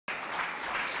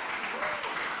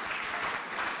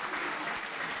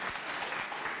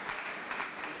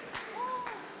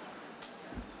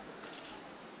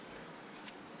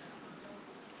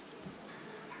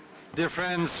Dear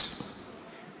friends,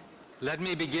 let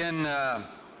me begin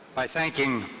by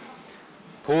thanking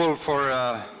Paul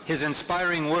for his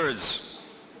inspiring words.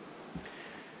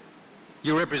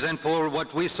 You represent, Paul,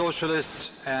 what we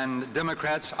socialists and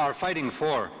Democrats are fighting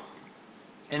for.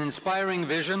 An inspiring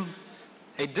vision,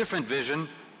 a different vision,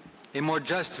 a more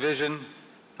just vision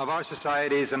of our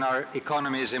societies and our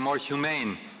economies, a more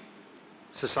humane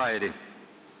society.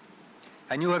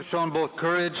 And you have shown both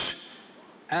courage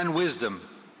and wisdom,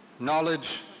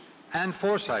 knowledge and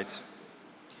foresight.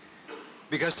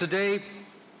 Because today,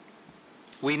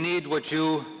 we need what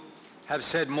you have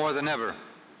said more than ever.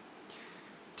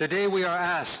 Today we are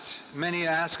asked, many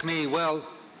ask me, well,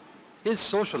 is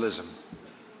socialism,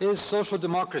 is social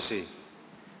democracy,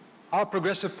 are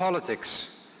progressive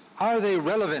politics, are they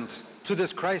relevant to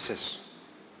this crisis?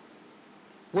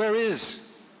 Where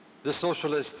is the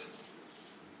socialist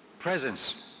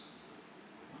presence?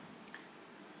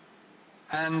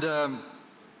 And I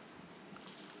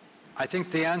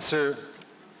think the answer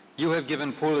you have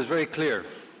given, Paul, is very clear.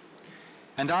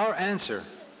 And our answer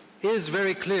is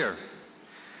very clear.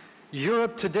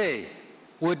 Europe today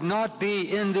would not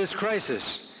be in this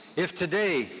crisis if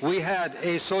today we had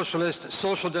a socialist,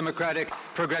 social democratic,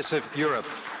 progressive Europe.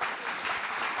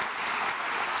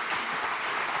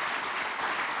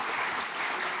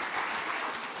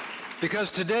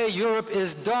 Because today Europe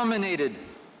is dominated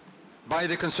by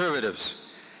the conservatives,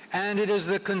 and it is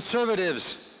the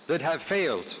conservatives that have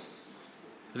failed.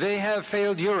 They have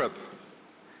failed Europe,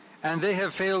 and they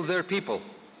have failed their people.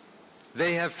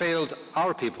 They have failed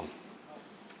our people.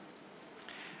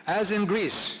 As in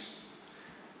Greece,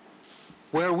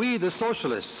 where we, the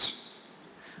socialists,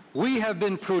 we have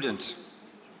been prudent,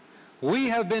 we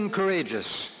have been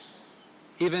courageous,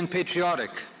 even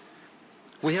patriotic.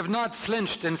 We have not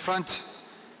flinched in front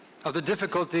of the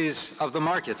difficulties of the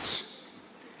markets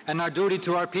and our duty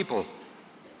to our people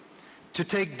to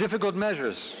take difficult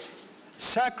measures,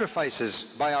 sacrifices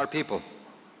by our people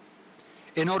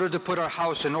in order to put our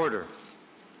house in order,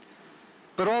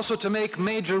 but also to make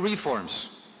major reforms,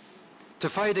 to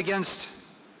fight against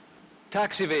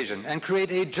tax evasion and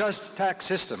create a just tax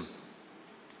system,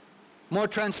 more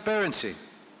transparency,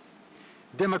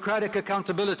 democratic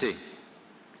accountability,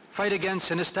 fight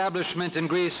against an establishment in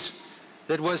Greece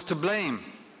that was to blame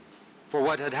for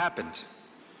what had happened,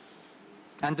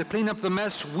 and to clean up the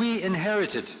mess we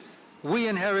inherited. We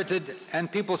inherited,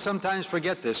 and people sometimes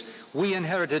forget this, we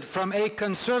inherited from a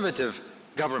conservative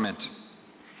government.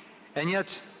 And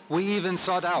yet we even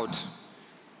sought out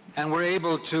and were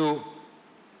able to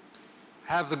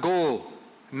have the goal,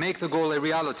 make the goal a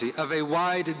reality of a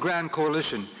wide grand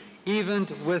coalition, even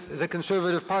with the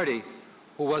Conservative Party,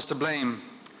 who was to blame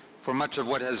for much of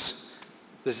what has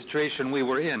the situation we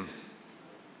were in.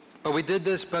 But we did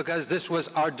this because this was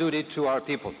our duty to our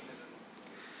people.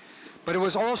 But it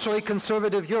was also a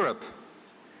conservative Europe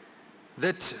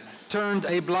that turned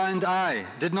a blind eye,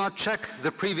 did not check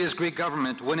the previous Greek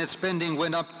government when its spending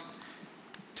went up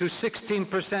to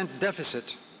 16%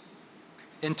 deficit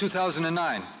in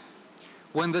 2009,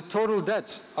 when the total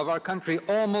debt of our country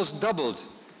almost doubled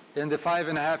in the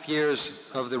 5.5 years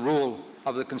of the rule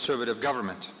of the conservative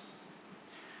government.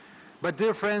 But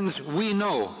dear friends, we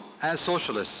know as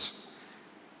socialists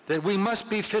that we must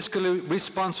be fiscally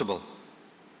responsible.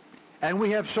 And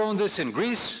we have shown this in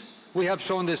Greece, we have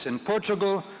shown this in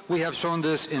Portugal, we have shown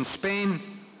this in Spain.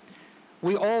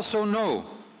 We also know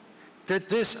that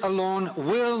this alone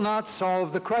will not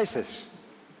solve the crisis.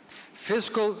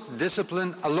 Fiscal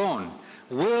discipline alone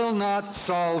will not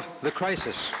solve the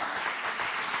crisis.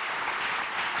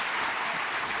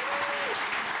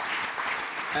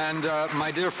 And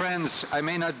my dear friends, I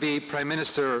may not be Prime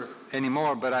Minister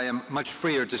anymore, but I am much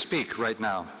freer to speak right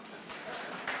now.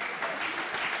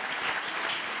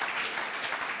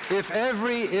 If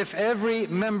every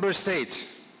member state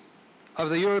of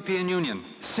the European Union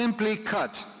simply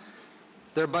cut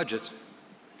their budget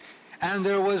and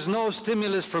there was no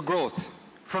stimulus for growth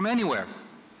from anywhere,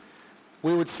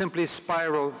 we would simply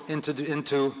spiral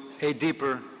into a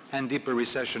deeper and deeper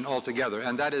recession altogether,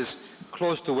 and that is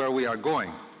close to where we are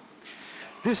going.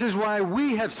 This is why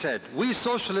we have said, we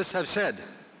socialists have said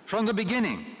from the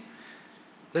beginning,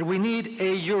 that we need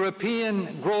a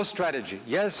European growth strategy.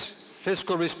 Yes,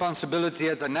 fiscal responsibility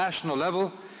at the national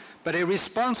level, but a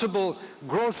responsible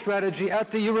growth strategy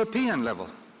at the European level.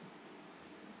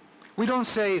 We don't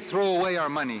say throw away our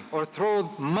money or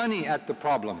throw money at the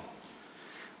problem.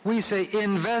 We say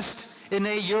invest in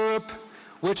a Europe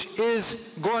which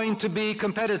is going to be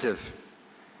competitive.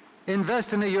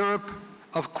 Invest in a Europe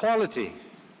of quality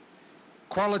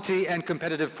and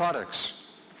competitive products.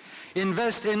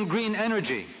 Invest in green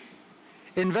energy.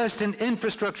 invest in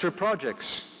infrastructure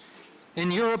projects,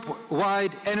 in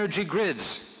Europe-wide energy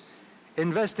grids,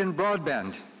 invest in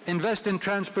broadband, invest in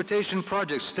transportation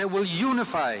projects that will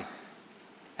unify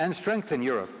and strengthen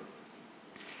Europe.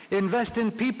 Invest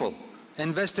in people,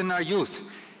 invest in our youth,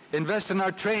 invest in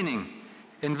our training,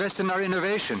 invest in our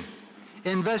innovation,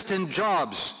 invest in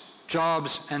jobs,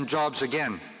 jobs and jobs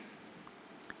again.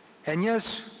 And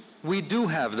yes, we do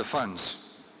have the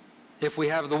funds, if we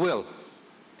have the will.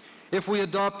 If we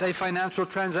adopt a financial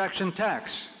transaction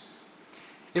tax,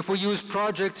 if we use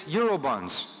project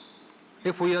Eurobonds,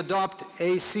 if we adopt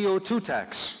a CO2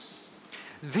 tax.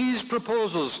 These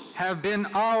proposals have been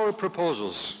our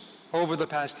proposals over the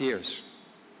past years.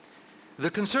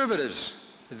 The Conservatives,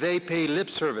 they pay lip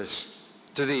service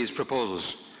to these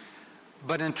proposals,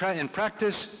 but in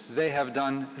practice, they have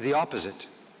done the opposite.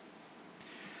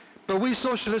 But we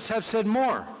Socialists have said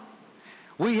more.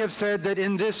 We have said that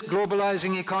in this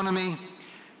globalizing economy,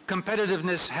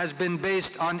 competitiveness has been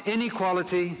based on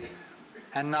inequality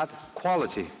and not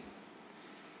quality.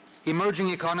 Emerging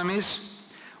economies,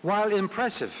 while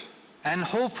impressive and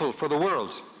hopeful for the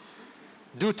world,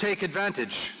 do take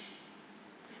advantage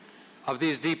of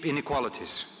these deep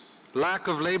inequalities. Lack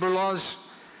of labor laws,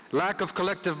 lack of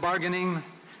collective bargaining,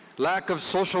 lack of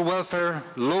social welfare,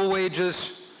 low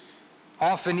wages,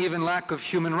 often even lack of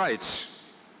human rights,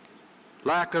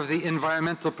 lack of the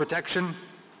environmental protection.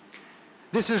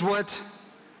 This is what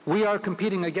we are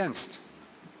competing against.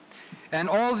 And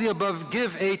all the above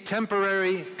give a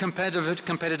temporary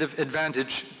competitive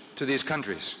advantage to these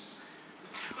countries.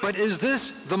 But is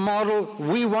this the model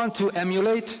we want to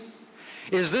emulate?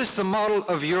 Is this the model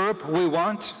of Europe we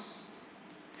want?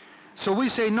 So we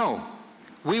say no.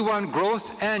 We want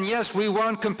growth, and yes, we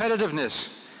want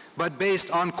competitiveness, but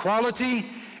based on quality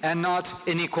and not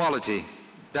inequality.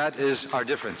 That is our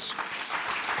difference.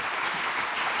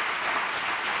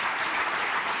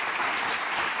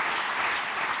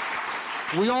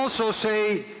 We also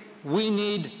say we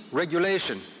need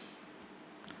regulation.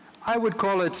 I would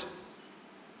call it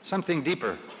something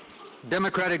deeper: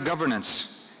 democratic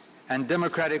governance and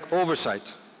democratic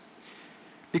oversight.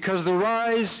 Because the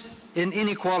rise in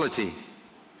inequality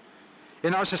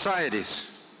in our societies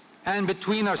and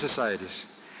between our societies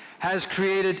has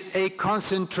created a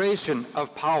concentration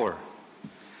of power,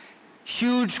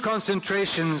 huge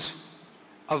concentrations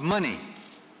of money,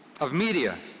 of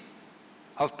media,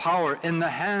 of power in the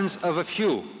hands of a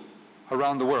few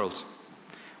around the world.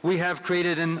 We have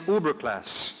created an uber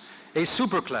class, a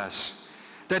super class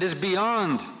that is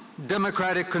beyond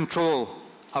democratic control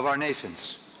of our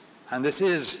nations. And this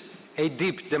is a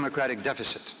deep democratic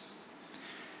deficit.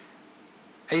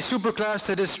 A superclass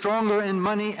that is stronger in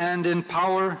money and in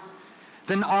power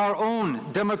than our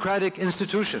own democratic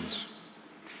institutions,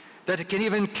 that can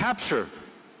even capture,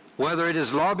 whether it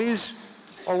is lobbies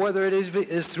or whether it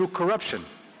is through corruption.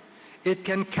 It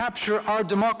can capture our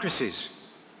democracies.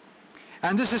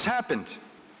 And this has happened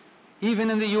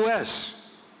even in the US,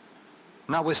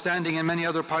 notwithstanding in many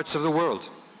other parts of the world,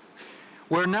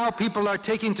 where now people are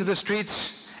taking to the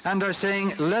streets and are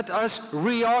saying, let us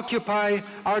reoccupy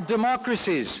our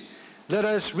democracies. Let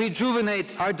us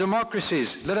rejuvenate our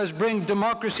democracies. Let us bring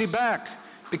democracy back,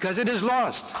 because it is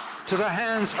lost to the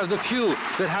hands of the few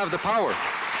that have the power.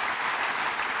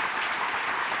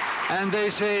 And they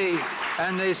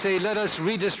say, let us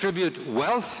redistribute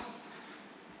wealth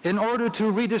in order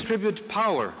to redistribute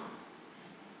power.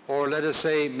 Or let us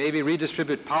say, maybe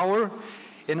redistribute power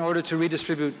in order to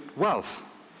redistribute wealth.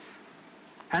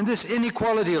 And this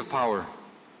inequality of power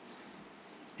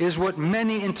is what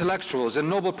many intellectuals and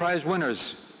Nobel Prize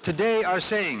winners today are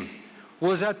saying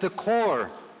was at the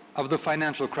core of the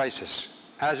financial crisis,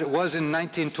 as it was in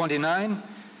 1929,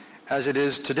 as it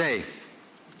is today.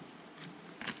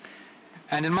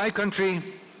 And in my country,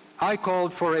 I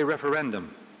called for a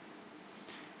referendum.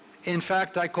 In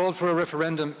fact, I called for a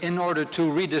referendum in order to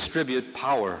redistribute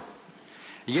power.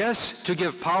 Yes, to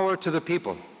give power to the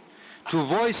people, to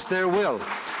voice their will,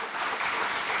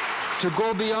 to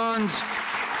go beyond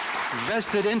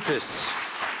vested interests,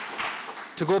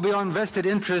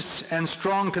 and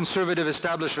strong conservative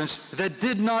establishments that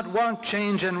did not want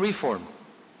change and reform.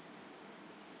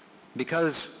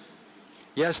 Because,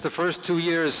 yes, the first 2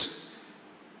 years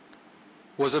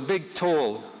was a big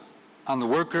toll on the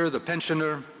worker, the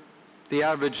pensioner, the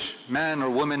average man or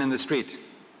woman in the street.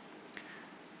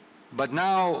 But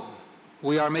now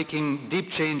we are making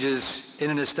deep changes in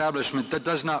an establishment that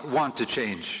does not want to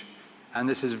change. And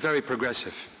this is very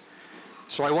progressive.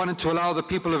 So I wanted to allow the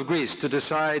people of Greece to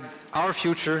decide our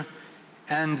future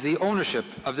and the ownership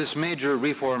of this major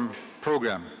reform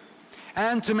program,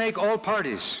 and to make all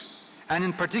parties and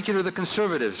in particular the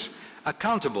Conservatives,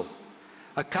 accountable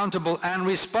and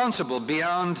responsible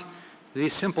beyond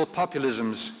these simple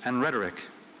populisms and rhetoric.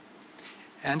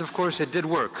 And of course it did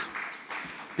work,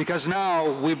 because now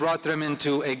we brought them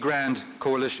into a grand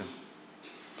coalition.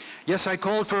 Yes, I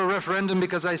called for a referendum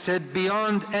because I said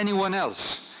beyond anyone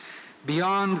else,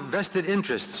 beyond vested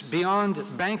interests,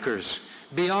 beyond bankers,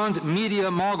 beyond media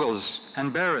moguls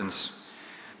and barons,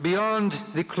 beyond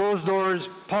the closed-doors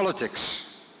politics,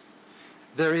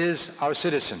 there is our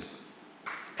citizen.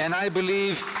 And I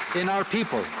believe in our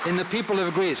people, in the people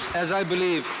of Greece, as I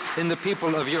believe in the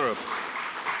people of Europe.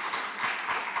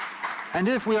 And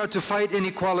if we are to fight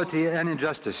inequality and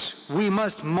injustice, we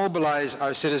must mobilize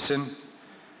our citizen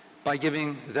by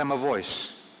giving them a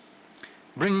voice,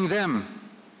 bringing them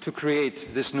to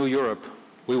create this new Europe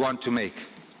we want to make.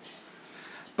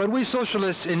 But we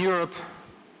socialists in Europe,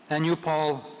 and you,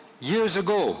 Paul, years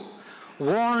ago,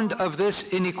 warned of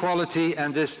this inequality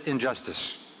and this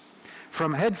injustice,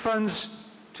 from hedge funds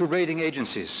to rating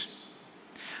agencies.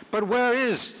 But where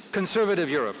is conservative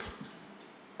Europe?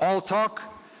 All talk,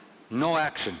 no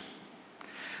action.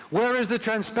 Where is the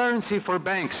transparency for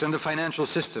banks and the financial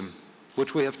system,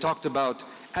 which we have talked about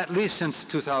at least since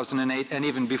 2008 and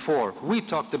even before? We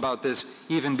talked about this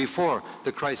even before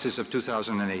the crisis of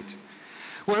 2008.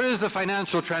 Where is the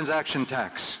financial transaction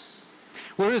tax?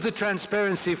 Where is the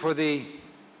transparency for the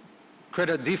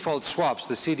credit default swaps,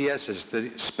 the CDSs,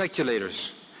 the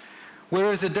speculators? Where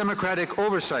is the democratic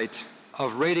oversight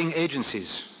of rating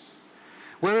agencies?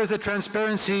 Where is the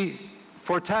transparency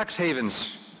for tax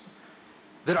havens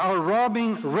that are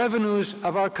robbing revenues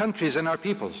of our countries and our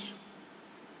peoples?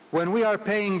 When we are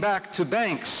paying back to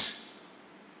banks,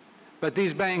 but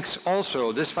these banks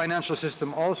also, this financial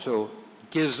system also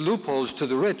gives loopholes to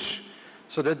the rich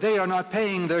so that they are not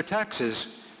paying their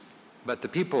taxes, but the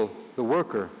people, the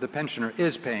worker, the pensioner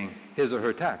is paying his or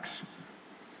her tax.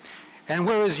 And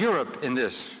where is Europe in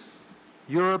this?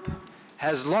 Europe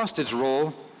has lost its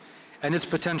role and its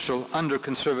potential under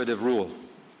conservative rule.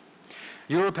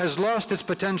 Europe has lost its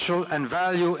potential and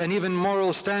value and even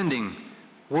moral standing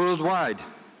worldwide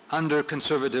under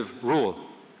conservative rule.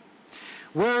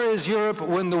 Where is Europe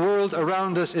when the world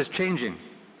around us is changing?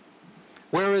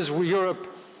 Where is Europe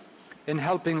in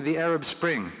helping the Arab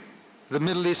Spring, the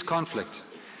Middle East conflict?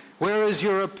 Where is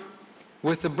Europe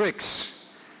with the BRICS?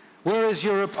 Where is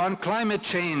Europe on climate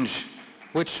change,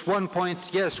 which one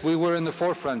point, yes, we were in the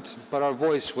forefront, but our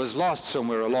voice was lost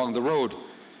somewhere along the road.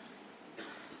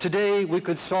 Today, we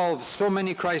could solve so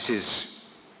many crises,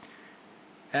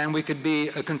 and we could be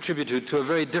a contributor to a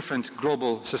very different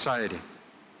global society.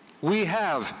 We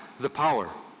have the power.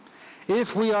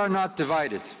 If we are not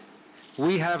divided,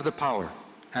 we have the power.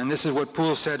 And this is what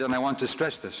Poole said, and I want to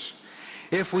stress this.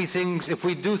 If we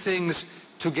do things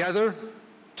together,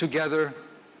 together,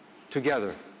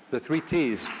 together. The 3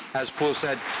 T's, as Poole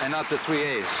said, and not the 3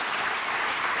 A's.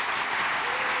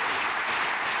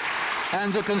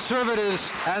 And the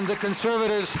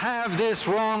conservatives have this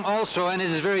wrong also, and it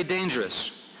is very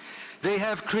dangerous. They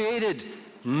have created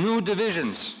new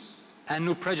divisions and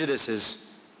new prejudices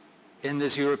in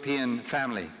this European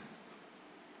family.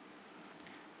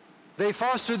 They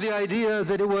fostered the idea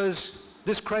that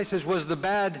this crisis was the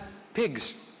bad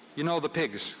pigs. You know the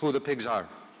pigs, who the pigs are.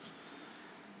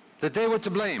 That they were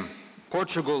to blame.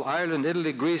 Portugal, Ireland,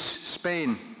 Italy, Greece,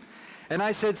 Spain. And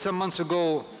I said some months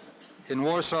ago in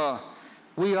Warsaw,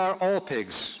 we are all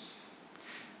pigs,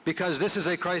 because this is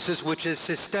a crisis which is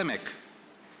systemic.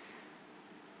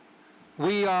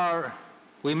 We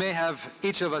may have,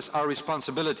 each of us, our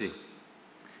responsibility,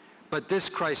 but this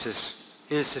crisis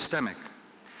is systemic.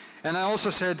 And I also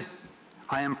said,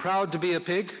 I am proud to be a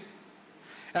pig,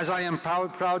 as I am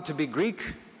proud to be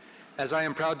Greek, as I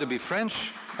am proud to be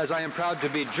French, as I am proud to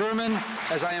be German,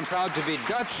 as I am proud to be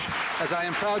Dutch, as I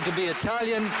am proud to be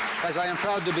Italian, as I am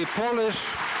proud to be Polish,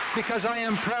 because I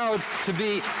am proud to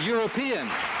be European.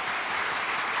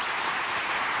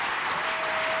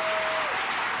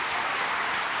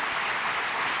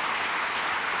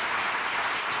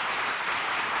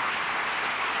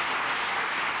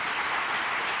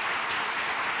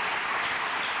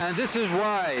 And this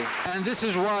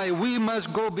is why we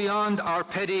must go beyond our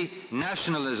petty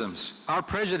nationalisms, our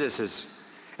prejudices,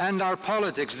 and our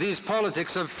politics, these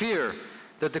politics of fear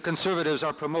that the conservatives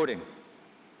are promoting.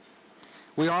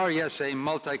 We are, yes, a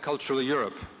multicultural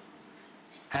Europe,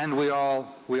 and we are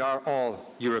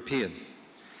all European.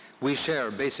 We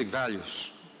share basic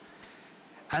values.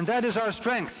 And that is our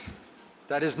strength.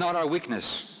 That is not our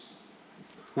weakness.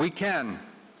 We can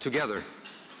together.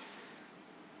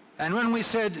 And when we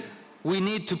said we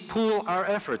need to pool our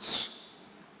efforts,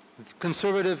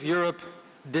 conservative Europe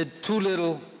did too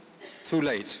little, too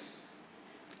late.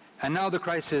 And now the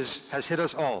crisis has hit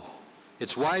us all.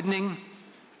 It's widening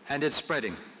and it's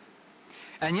spreading.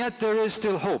 And yet there is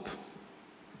still hope.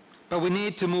 But we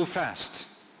need to move fast,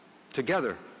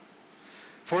 together.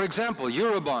 For example,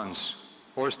 Eurobonds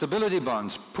or stability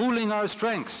bonds, pooling our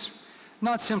strengths,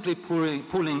 not simply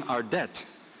pooling our debt,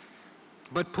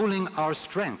 but pooling our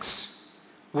strengths,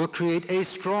 will create a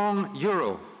strong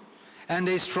euro and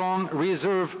a strong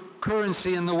reserve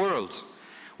currency in the world,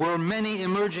 where many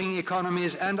emerging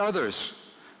economies and others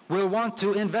will want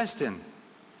to invest in.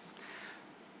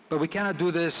 But we cannot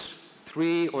do this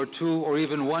 3 or 2 or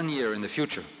even 1 year in the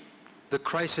future. The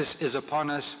crisis is upon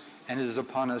us, and it is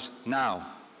upon us now.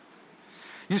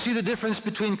 You see the difference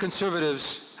between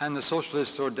conservatives and the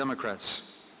socialists or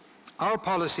Democrats. Our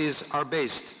policies are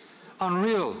based on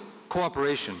real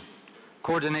cooperation,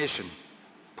 coordination,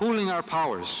 pooling our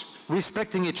powers,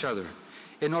 respecting each other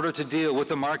in order to deal with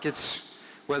the markets,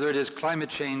 whether it is climate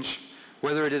change,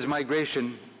 whether it is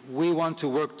migration. We want to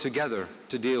work together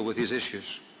to deal with these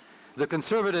issues. The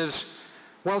conservatives,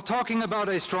 while talking about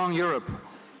a strong Europe,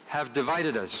 have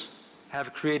divided us,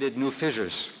 have created new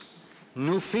fissures,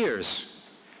 new fears,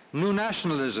 new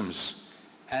nationalisms,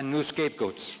 and new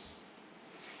scapegoats.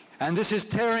 And this is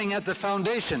tearing at the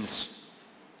foundations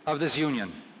of this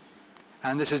union.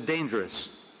 And this is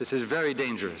dangerous. This is very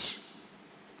dangerous.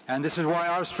 And this is why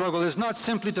our struggle is not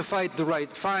simply to find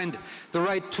the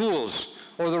right tools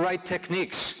or the right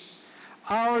techniques.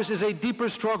 Ours is a deeper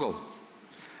struggle.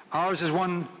 Ours is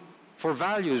one for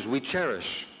values we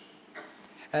cherish.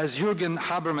 As Jürgen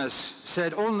Habermas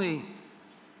said only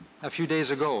a few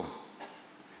days ago,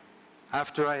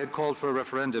 after I had called for a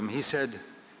referendum, he said,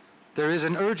 "There is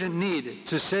an urgent need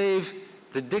to save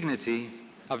the dignity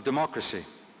of democracy.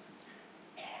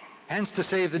 Hence to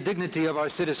save the dignity of our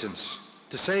citizens,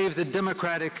 to save the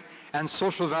democratic and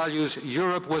social values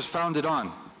Europe was founded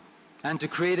on, and to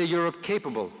create a Europe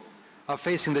capable of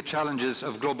facing the challenges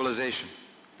of globalization.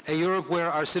 A Europe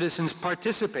where our citizens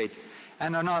participate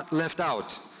and are not left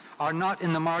out, are not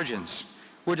in the margins,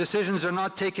 where decisions are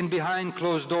not taken behind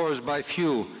closed doors by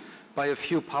a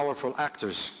few powerful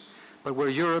actors, but where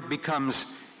Europe becomes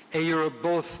a Europe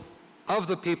both of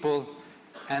the people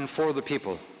and for the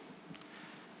people."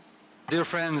 Dear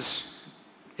friends,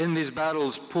 in these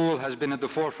battles, pool has been at the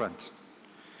forefront.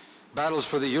 Battles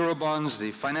for the Eurobonds,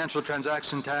 the financial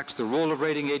transaction tax, the role of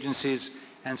rating agencies,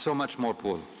 and so much more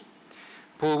pool.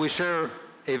 Pool, we share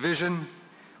a vision.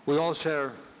 We all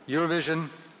share your vision.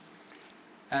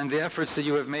 And the efforts that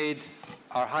you have made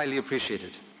are highly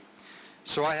appreciated.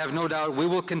 So I have no doubt we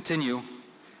will continue,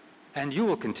 and you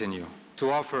will continue,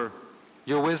 to offer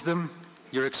your wisdom,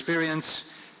 your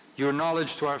experience, your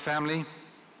knowledge to our family.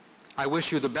 I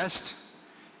wish you the best,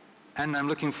 and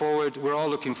we're all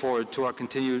looking forward to our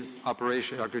continued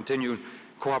operation, our continued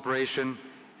cooperation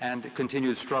and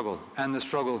continued struggle. And the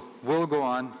struggle will go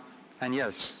on, and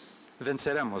yes,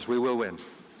 venceremos, we will win.